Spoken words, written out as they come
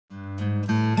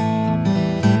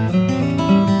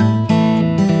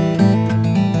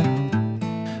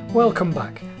Welcome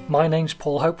back. My name's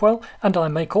Paul Hopewell and I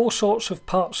make all sorts of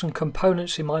parts and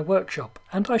components in my workshop,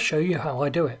 and I show you how I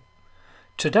do it.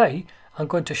 Today I'm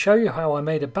going to show you how I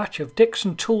made a batch of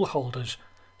Dickson tool holders.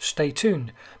 Stay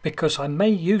tuned because I may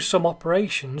use some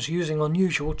operations using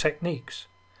unusual techniques.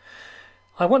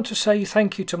 I want to say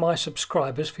thank you to my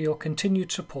subscribers for your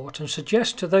continued support and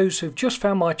suggest to those who've just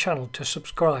found my channel to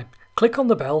subscribe. Click on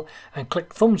the bell and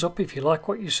click thumbs up if you like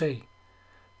what you see.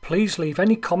 Please leave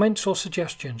any comments or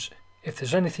suggestions. If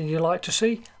there's anything you'd like to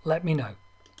see, let me know.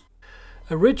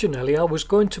 Originally I was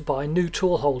going to buy new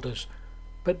tool holders,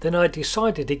 but then I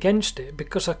decided against it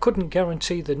because I couldn't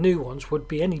guarantee the new ones would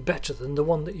be any better than the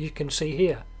one that you can see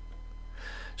here.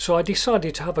 So I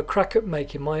decided to have a crack at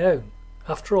making my own.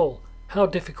 After all, how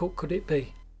difficult could it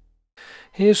be?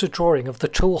 Here's a drawing of the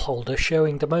tool holder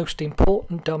showing the most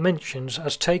important dimensions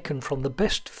as taken from the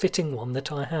best fitting one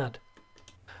that I had.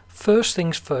 First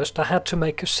things first, I had to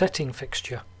make a setting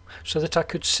fixture so that I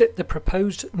could sit the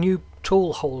proposed new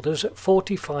tool holders at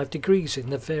 45 degrees in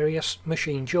the various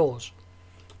machine jaws.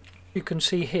 You can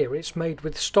see here it's made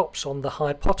with stops on the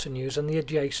hypotenuse and the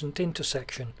adjacent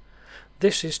intersection.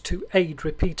 This is to aid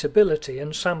repeatability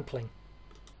and sampling.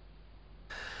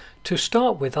 To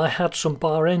start with, I had some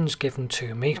bar ends given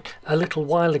to me a little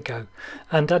while ago,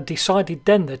 and I'd decided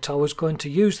then that I was going to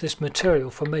use this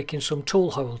material for making some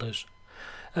tool holders.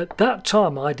 At that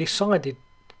time I decided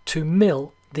to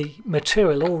mill the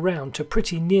material all round to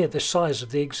pretty near the size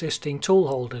of the existing tool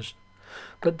holders,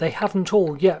 but they haven't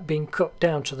all yet been cut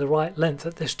down to the right length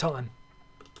at this time.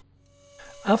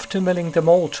 After milling them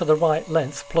all to the right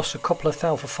length plus a couple of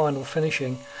thou for final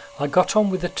finishing, I got on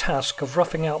with the task of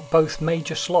roughing out both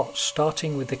major slots,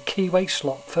 starting with the keyway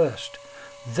slot first.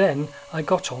 Then I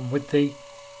got on with the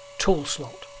tool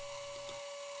slot.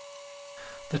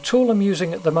 The tool I'm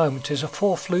using at the moment is a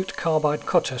 4 flute carbide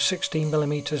cutter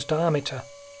 16mm diameter.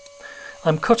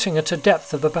 I'm cutting at a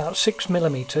depth of about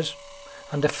 6mm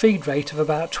and a feed rate of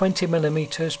about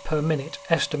 20mm per minute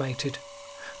estimated.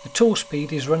 The tool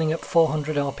speed is running at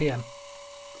 400 RPM.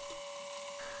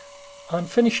 I'm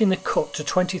finishing the cut to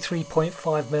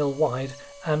 23.5mm wide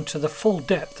and to the full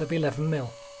depth of 11mm.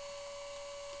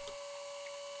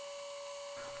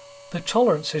 The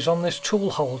tolerances on this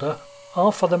tool holder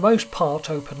are for the most part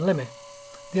open limit.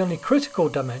 The only critical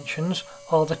dimensions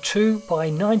are the 2 by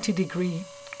 90 degree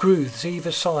grooves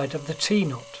either side of the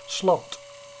T-nut slot.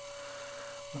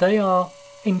 They are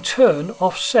in turn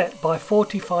offset by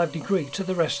 45 degree to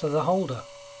the rest of the holder.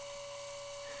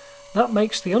 That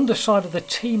makes the underside of the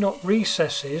T-nut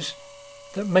recesses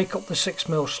that make up the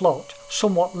 6mm slot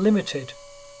somewhat limited.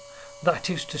 That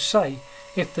is to say,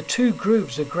 if the 2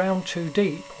 grooves are ground too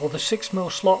deep or the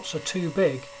 6mm slots are too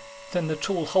big, then the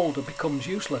tool holder becomes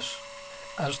useless,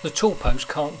 as the tool post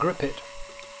can't grip it.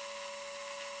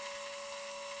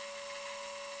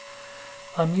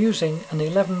 I'm using an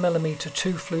 11mm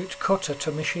 2 flute cutter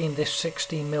to machine this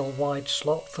 16mm wide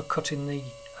slot for cutting the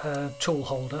tool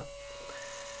holder.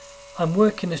 I'm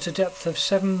working at a depth of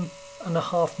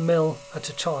 7.5mm at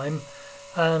a time,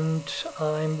 and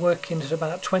I'm working at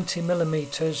about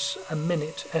 20mm a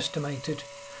minute estimated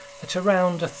at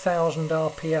around 1000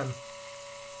 RPM.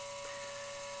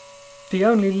 The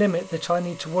only limit that I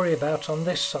need to worry about on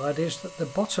this side is that the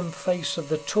bottom face of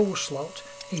the tool slot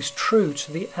is true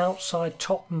to the outside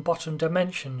top and bottom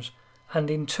dimensions, and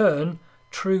in turn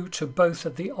true to both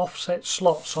of the offset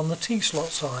slots on the T-slot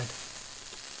side.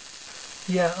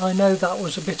 Yeah, I know that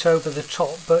was a bit over the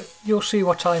top, but you'll see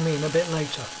what I mean a bit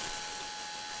later.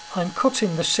 I'm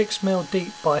cutting the 6mm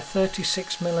deep by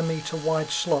 36mm wide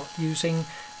slot using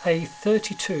a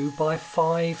 32 by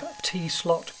 5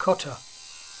 T-slot cutter.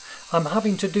 I'm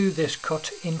having to do this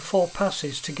cut in 4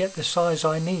 passes to get the size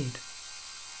I need.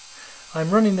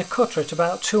 I'm running the cutter at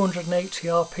about 280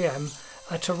 RPM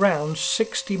at around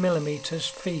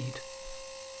 60mm feed.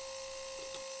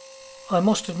 I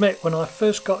must admit, when I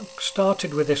first got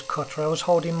started with this cutter I was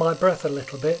holding my breath a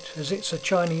little bit, as it's a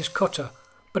Chinese cutter,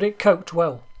 but it coped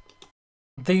well.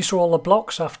 These are all the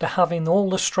blocks after having all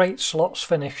the straight slots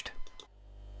finished.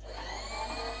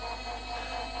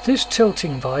 This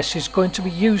tilting vise is going to be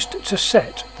used to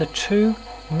set the 2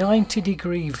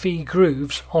 90-degree V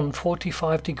grooves on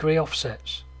 45 degree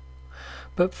offsets.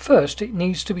 But first it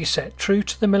needs to be set true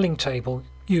to the milling table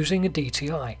using a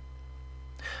DTI.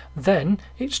 Then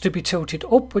it's to be tilted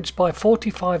upwards by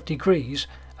 45 degrees,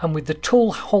 and with the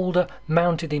tool holder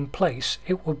mounted in place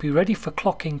it will be ready for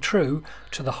clocking true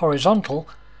to the horizontal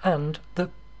and the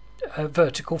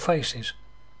vertical faces.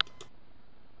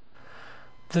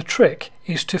 The trick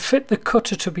is to fit the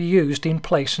cutter to be used in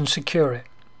place and secure it.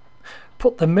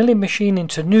 Put the milling machine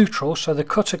into neutral so the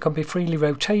cutter can be freely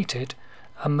rotated,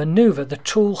 and manoeuvre the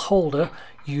tool holder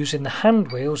using the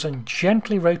hand wheels and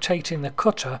gently rotating the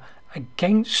cutter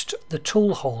against the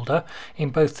tool holder in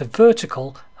both the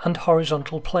vertical and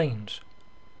horizontal planes.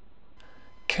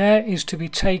 Care is to be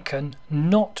taken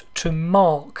not to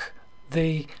mark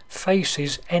the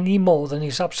faces any more than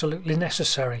is absolutely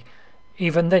necessary.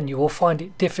 Even then you will find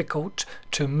it difficult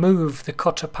to move the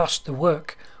cutter past the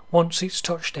work once it's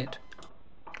touched it.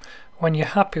 When you're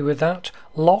happy with that,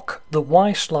 lock the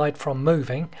Y slide from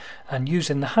moving, and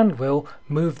using the hand wheel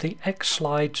move the X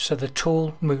slide so the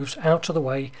tool moves out of the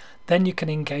way. Then you can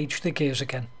engage the gears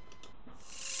again.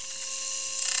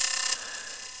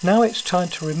 Now it's time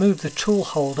to remove the tool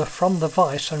holder from the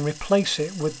vise and replace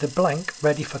it with the blank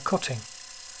ready for cutting.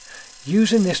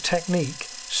 Using this technique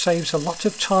saves a lot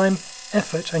of time,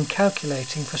 effort and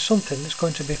calculating for something that's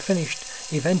going to be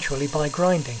finished eventually by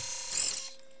grinding.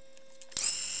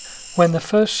 When the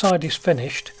first side is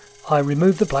finished, I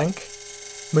remove the blank,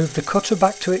 move the cutter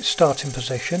back to its starting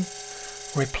position,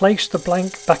 replace the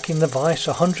blank back in the vise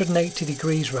 180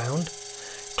 degrees round,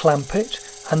 clamp it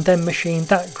and then machine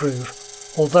that groove,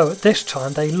 although at this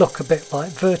time they look a bit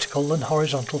like vertical and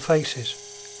horizontal faces.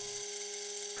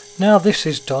 Now this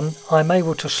is done, I'm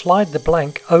able to slide the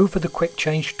blank over the quick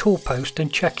change tool post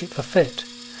and check it for fit.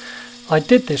 I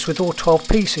did this with all 12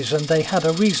 pieces and they had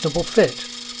a reasonable fit.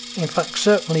 In fact,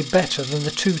 certainly better than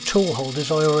the 2 tool holders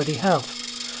I already have,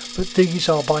 but these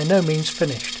are by no means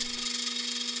finished.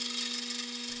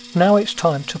 Now it's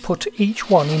time to put each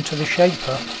one into the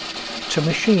shaper to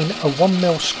machine a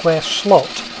 1mm square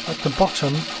slot at the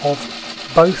bottom of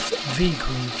both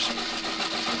V-grooves.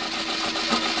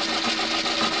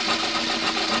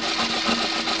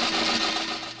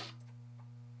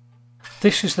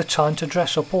 This is the time to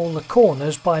dress up all the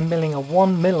corners by milling a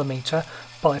 1mm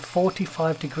by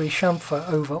 45 degree chamfer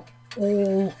over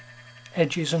all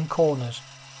edges and corners.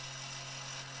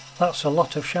 That's a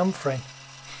lot of chamfering,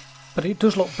 but it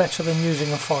does look better than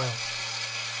using a file.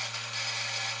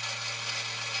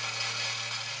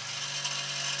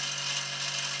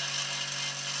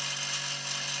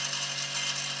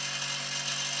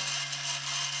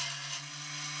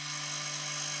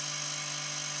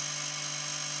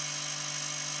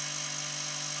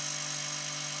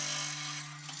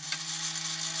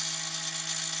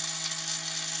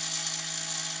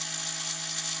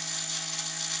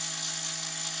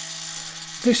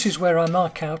 This is where I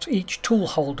mark out each tool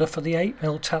holder for the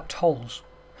 8mm tapped holes.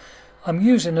 I'm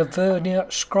using a vernier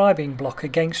scribing block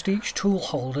against each tool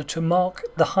holder to mark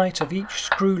the height of each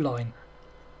screw line.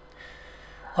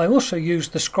 I also use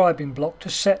the scribing block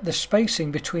to set the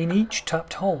spacing between each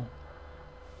tapped hole.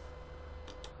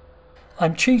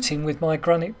 I'm cheating with my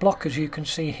granite block, as you can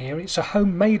see here. It's a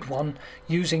homemade one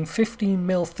using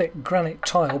 15mm thick granite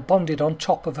tile bonded on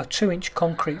top of a 2-inch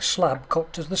concrete slab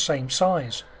cut to the same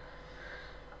size.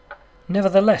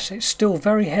 Nevertheless, it's still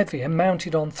very heavy and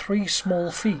mounted on 3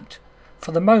 small feet.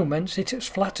 For the moment, it's as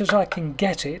flat as I can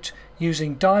get it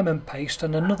using diamond paste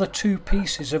and another 2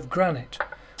 pieces of granite,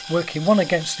 working one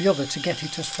against the other to get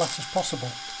it as flat as possible.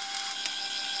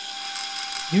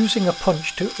 Using a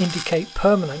punch to indicate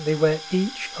permanently where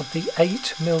each of the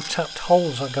 8mm tapped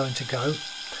holes are going to go,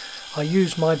 I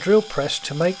use my drill press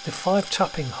to make the 5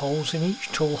 tapping holes in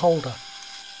each tool holder.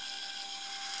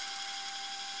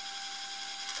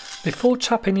 Before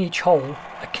tapping each hole,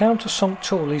 a countersunk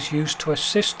tool is used to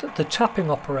assist the tapping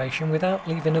operation without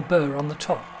leaving a burr on the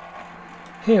top.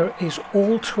 Here is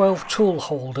all 12 tool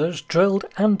holders drilled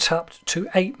and tapped to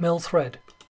 8mm thread.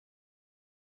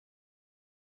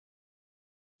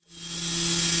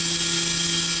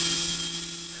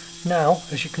 Now,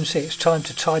 as you can see, it's time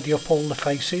to tidy up all the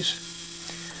faces,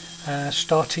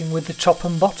 starting with the top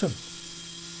and bottom.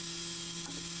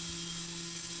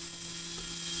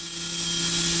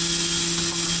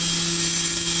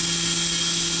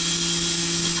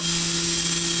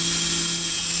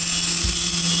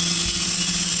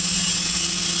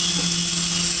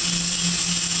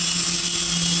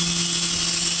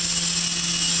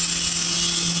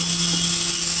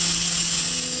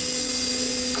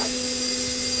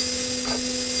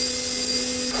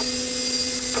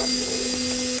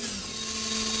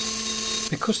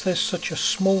 Because there's such a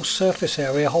small surface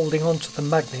area holding onto the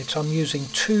magnet, I'm using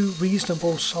 2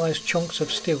 reasonable sized chunks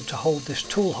of steel to hold this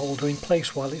tool holder in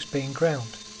place while it's being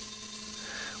ground.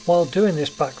 While doing this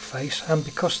back face, and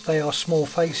because they are small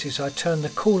faces, I turn the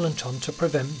coolant on to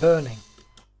prevent burning.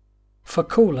 For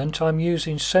coolant, I'm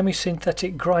using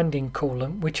semi-synthetic grinding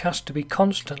coolant, which has to be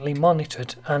constantly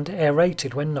monitored and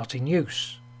aerated when not in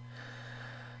use.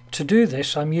 To do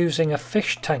this, I'm using a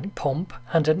fish tank pump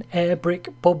and an air brick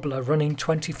bubbler running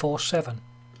 24/7.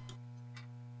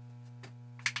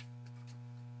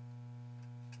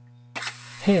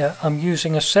 Here I'm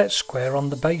using a set square on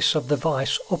the base of the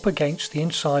vise up against the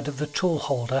inside of the tool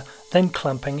holder, then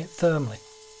clamping it firmly.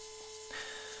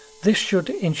 This should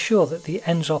ensure that the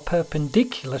ends are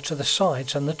perpendicular to the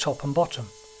sides and the top and bottom.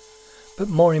 But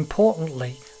more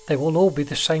importantly, they will all be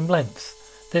the same length.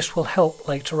 This will help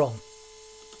later on.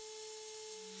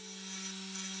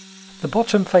 The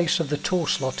bottom face of the tool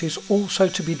slot is also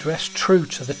to be dressed true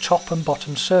to the top and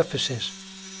bottom surfaces.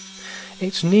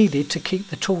 It's needed to keep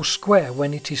the tool square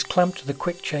when it is clamped to the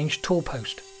quick change tool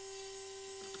post. To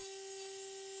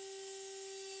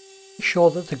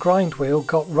ensure that the grind wheel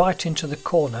got right into the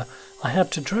corner, I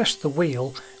had to dress the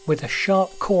wheel with a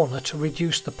sharp corner to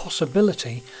reduce the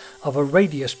possibility of a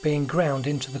radius being ground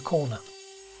into the corner.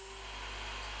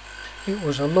 It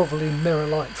was a lovely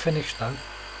mirror-like finish though.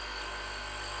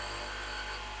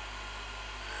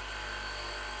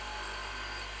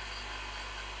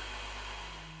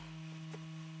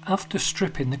 After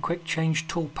stripping the quick change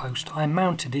tool post, I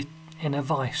mounted it in a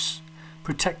vise,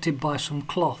 protected by some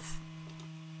cloth.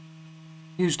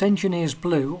 Used engineer's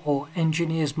blue, or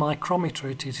engineer's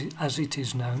micrometer as it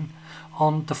is known,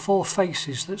 on the 4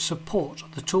 faces that support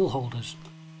the tool holders.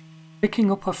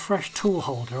 Picking up a fresh tool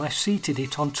holder, I seated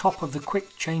it on top of the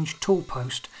quick change tool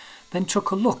post, then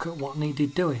took a look at what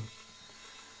needed doing.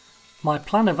 My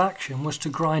plan of action was to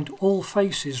grind all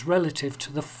faces relative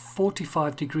to the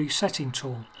 45-degree setting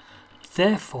tool.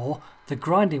 Therefore, the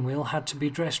grinding wheel had to be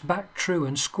dressed back true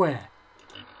and square.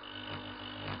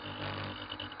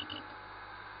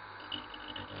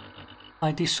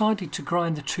 I decided to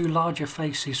grind the 2 larger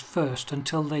faces first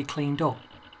until they cleaned up.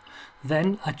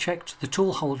 Then I checked the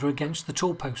tool holder against the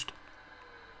tool post.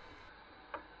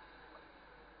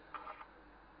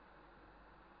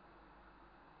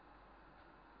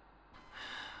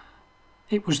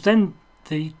 It was then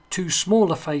the 2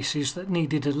 smaller faces that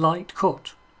needed a light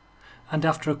cut, and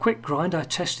after a quick grind I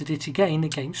tested it again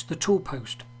against the tool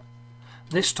post.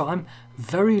 This time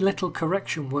very little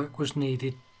correction work was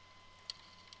needed.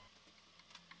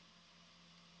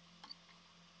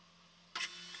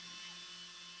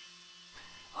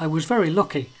 I was very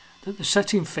lucky that the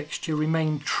setting fixture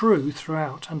remained true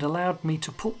throughout and allowed me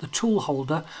to put the tool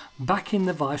holder back in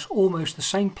the vise almost the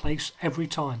same place every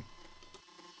time.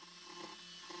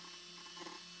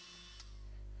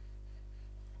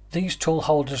 These tool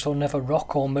holders will never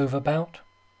rock or move about.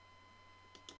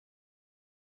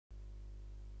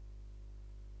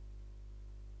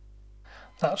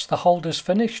 That's the holders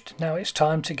finished. Now it's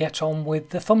time to get on with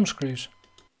the thumb screws.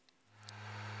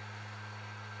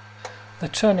 The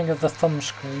turning of the thumb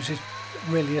screws is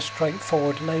really a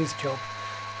straightforward lathe job.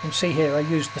 You can see here I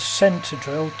used the centre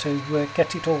drill to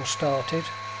get it all started.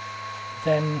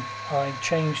 Then I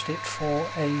changed it for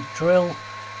a drill,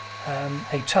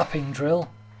 a tapping drill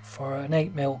for an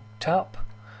 8mm tap,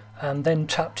 and then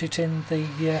tapped it in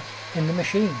the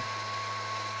machine.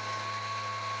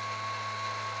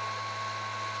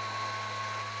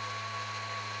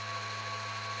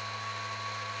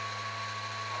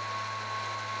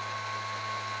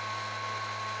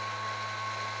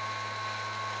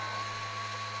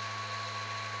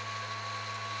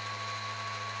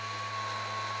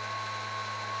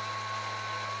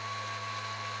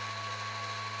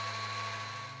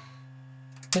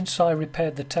 Since I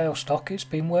repaired the tailstock, it's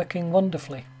been working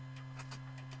wonderfully.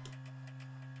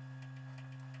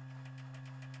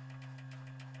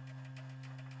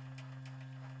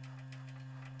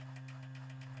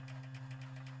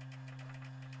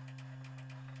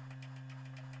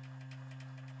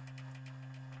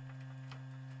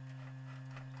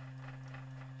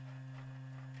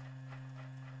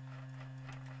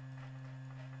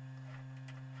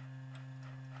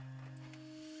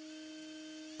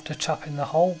 To tap in the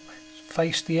hole,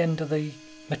 face the end of the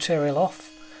material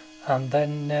off, and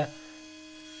then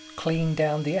clean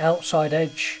down the outside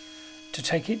edge to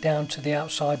take it down to the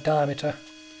outside diameter.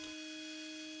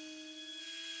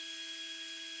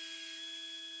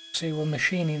 See, we're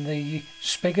machining the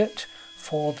spigot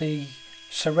for the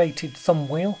serrated thumb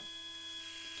wheel.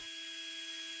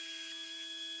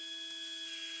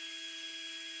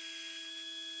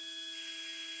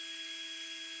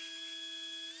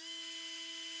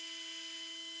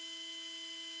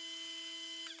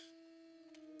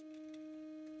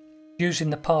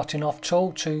 Using the parting off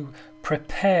tool to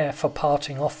prepare for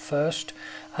parting off first,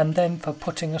 and then for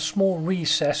putting a small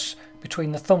recess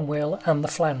between the thumb wheel and the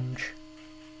flange.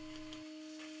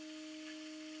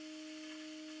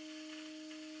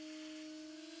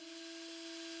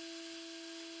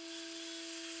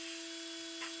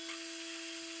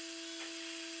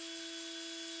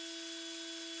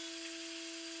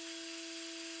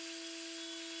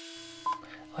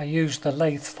 I used the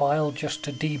lathe file just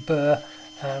to deburr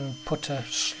and put a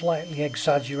slightly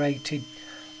exaggerated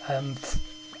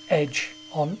edge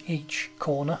on each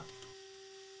corner.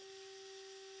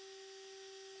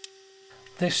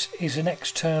 This is an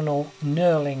external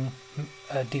knurling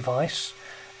device.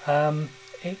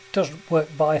 It doesn't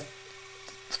work by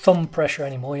thumb pressure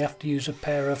anymore. You have to use a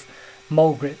pair of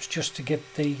mole grips just to give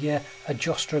the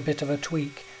adjuster a bit of a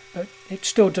tweak, but it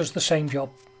still does the same job.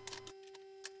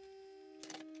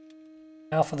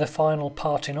 Now for the final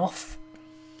parting off.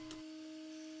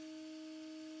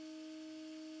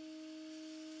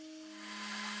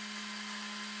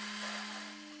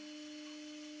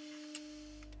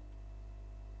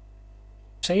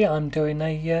 See, I'm doing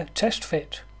a test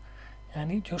fit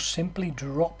and it just simply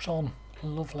drops on.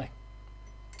 Lovely.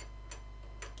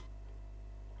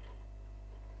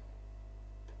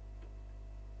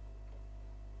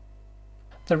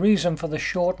 The reason for the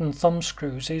shortened thumb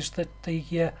screws is that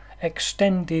the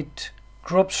extended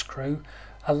grub screw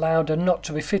allowed a nut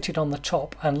to be fitted on the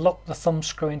top and locked the thumb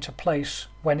screw into place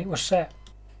when it was set.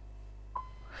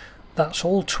 That's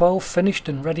all 12 finished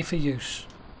and ready for use.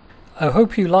 I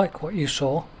hope you like what you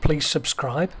saw. Please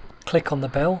subscribe, click on the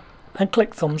bell and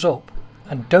click thumbs up.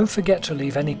 And don't forget to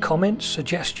leave any comments,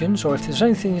 suggestions, or if there's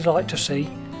anything you'd like to see.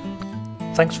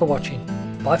 Thanks for watching.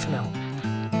 Bye for now.